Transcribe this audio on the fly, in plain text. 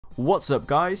What's up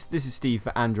guys, this is Steve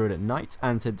for Android at Night,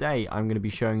 and today I'm going to be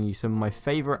showing you some of my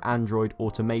favourite Android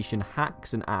automation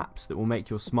hacks and apps that will make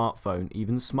your smartphone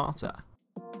even smarter.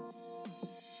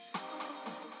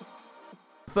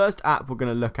 The first app we're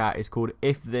going to look at is called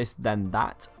If This Then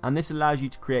That, and this allows you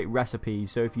to create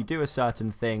recipes, so if you do a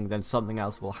certain thing then something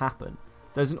else will happen.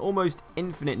 There's an almost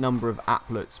infinite number of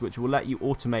applets which will let you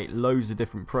automate loads of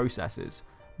different processes.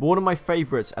 But one of my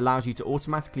favourites allows you to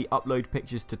automatically upload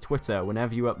pictures to Twitter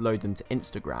whenever you upload them to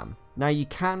Instagram. Now you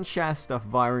can share stuff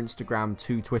via Instagram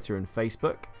to Twitter and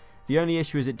Facebook. The only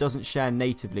issue is it doesn't share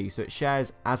natively, so it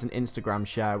shares as an Instagram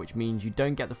share, which means you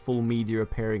don't get the full media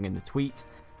appearing in the tweet,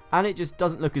 and it just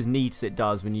doesn't look as neat as it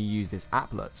does when you use this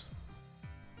applet.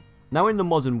 Now in the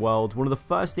modern world, one of the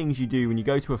first things you do when you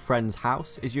go to a friend's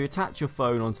house is you attach your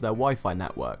phone onto their Wi-Fi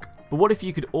network. But what if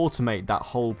you could automate that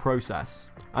whole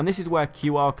process? And this is where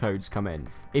QR codes come in.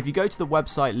 If you go to the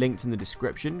website linked in the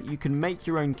description, you can make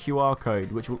your own QR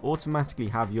code which will automatically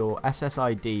have your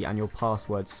SSID and your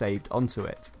password saved onto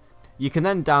it. You can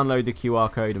then download the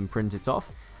QR code and print it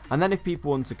off, and then if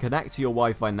people want to connect to your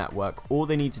Wi-Fi network, all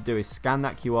they need to do is scan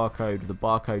that QR code with the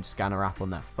barcode scanner app on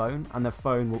their phone, and their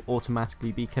phone will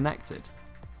automatically be connected.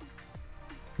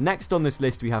 Next on this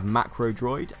list we have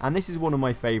Droid, and this is one of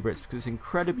my favourites because it's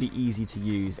incredibly easy to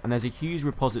use, and there's a huge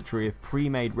repository of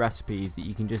pre-made recipes that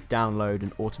you can just download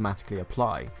and automatically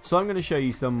apply. So I'm going to show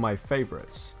you some of my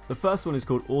favourites. The first one is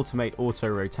called Automate Auto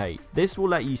Rotate. This will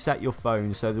let you set your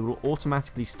phone so that it will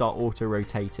automatically start auto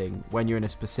rotating when you're in a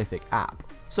specific app.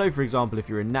 So for example, if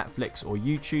you're in Netflix or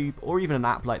YouTube, or even an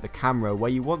app like the camera where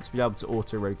you want to be able to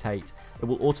auto rotate, it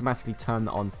will automatically turn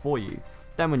that on for you.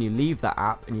 Then when you leave that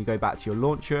app and you go back to your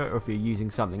launcher, or if you're using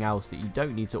something else that you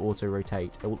don't need to auto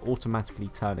rotate, it will automatically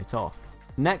turn it off.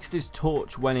 Next is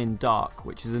Torch When in Dark,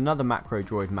 which is another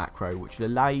Droid macro which will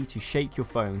allow you to shake your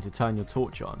phone to turn your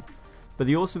torch on. But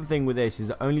the awesome thing with this is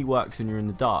it only works when you're in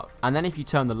the dark, and then if you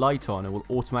turn the light on it will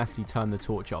automatically turn the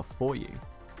torch off for you.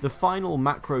 The final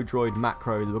Droid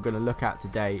macro that we're going to look at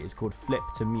today is called Flip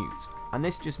to Mute, and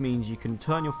this just means you can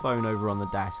turn your phone over on the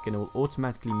desk and it will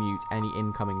automatically mute any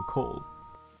incoming call.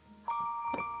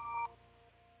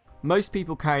 Most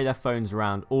people carry their phones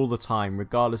around all the time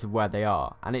regardless of where they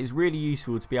are, and it is really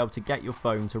useful to be able to get your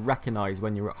phone to recognise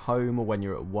when you're at home or when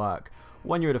you're at work, or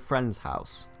when you're at a friend's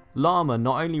house. Llama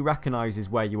not only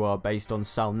recognises where you are based on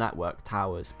cell network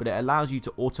towers, but it allows you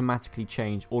to automatically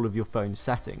change all of your phone's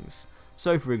settings.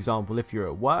 So for example, if you're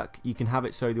at work, you can have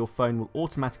it so your phone will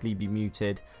automatically be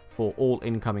muted for all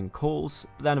incoming calls,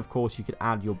 but then of course you could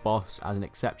add your boss as an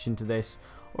exception to this,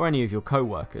 or any of your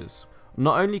co-workers.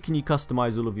 Not only can you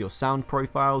customize all of your sound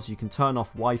profiles, you can turn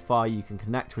off Wi-Fi, you can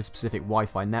connect to a specific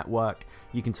Wi-Fi network,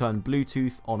 you can turn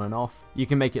Bluetooth on and off, you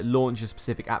can make it launch a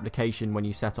specific application when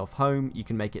you set off home, you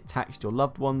can make it text your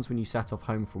loved ones when you set off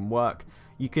home from work,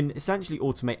 you can essentially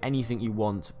automate anything you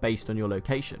want based on your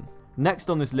location. Next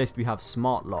on this list we have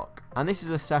SmartLock, and this is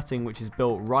a setting which is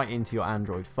built right into your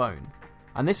Android phone.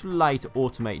 And this will allow you to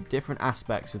automate different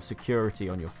aspects of security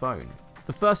on your phone.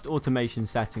 The first automation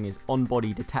setting is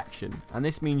on-body detection, and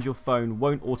this means your phone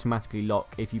won't automatically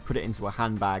lock if you put it into a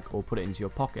handbag or put it into your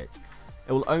pocket.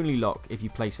 It will only lock if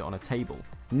you place it on a table.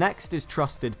 Next is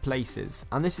Trusted Places,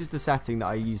 and this is the setting that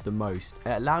I use the most.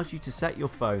 It allows you to set your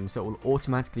phone so it will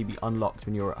automatically be unlocked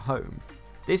when you're at home.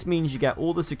 This means you get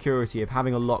all the security of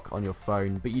having a lock on your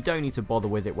phone, but you don't need to bother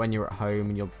with it when you're at home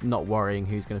and you're not worrying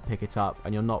who's going to pick it up,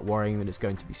 and you're not worrying that it's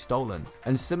going to be stolen.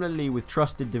 And similarly with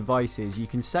trusted devices, you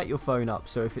can set your phone up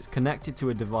so if it's connected to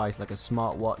a device like a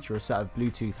smartwatch or a set of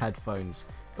Bluetooth headphones,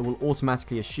 it will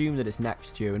automatically assume that it's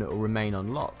next to you and it will remain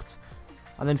unlocked.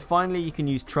 And then finally you can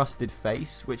use Trusted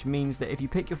Face, which means that if you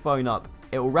pick your phone up,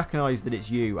 it will recognise that it's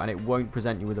you and it won't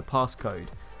present you with a passcode.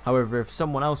 However, if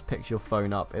someone else picks your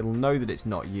phone up, it'll know that it's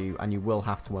not you and you will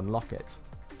have to unlock it.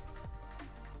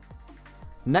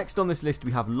 Next on this list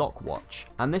we have Lock Watch,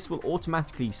 and this will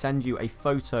automatically send you a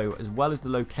photo as well as the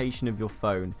location of your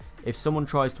phone if someone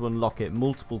tries to unlock it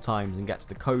multiple times and gets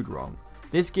the code wrong.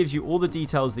 This gives you all the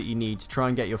details that you need to try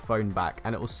and get your phone back,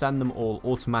 and it will send them all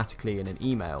automatically in an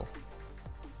email.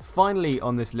 Finally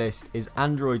on this list is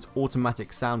Android's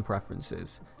automatic sound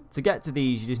preferences. To get to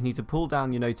these, you just need to pull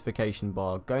down your notification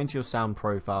bar, go into your sound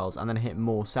profiles, and then hit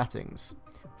more settings.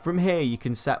 From here you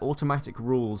can set automatic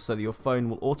rules so that your phone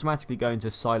will automatically go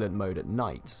into silent mode at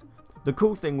night. The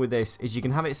cool thing with this is you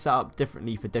can have it set up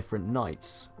differently for different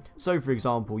nights. So for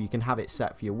example, you can have it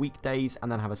set for your weekdays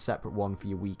and then have a separate one for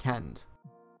your weekend.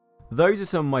 Those are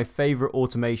some of my favourite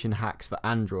automation hacks for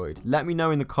Android. Let me know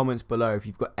in the comments below if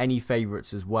you've got any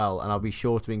favourites as well, and I'll be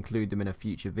sure to include them in a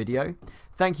future video.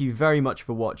 Thank you very much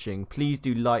for watching. Please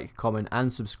do like, comment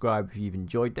and subscribe if you've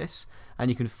enjoyed this, and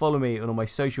you can follow me on all my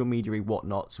social media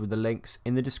whatnots with the links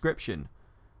in the description.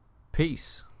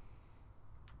 Peace.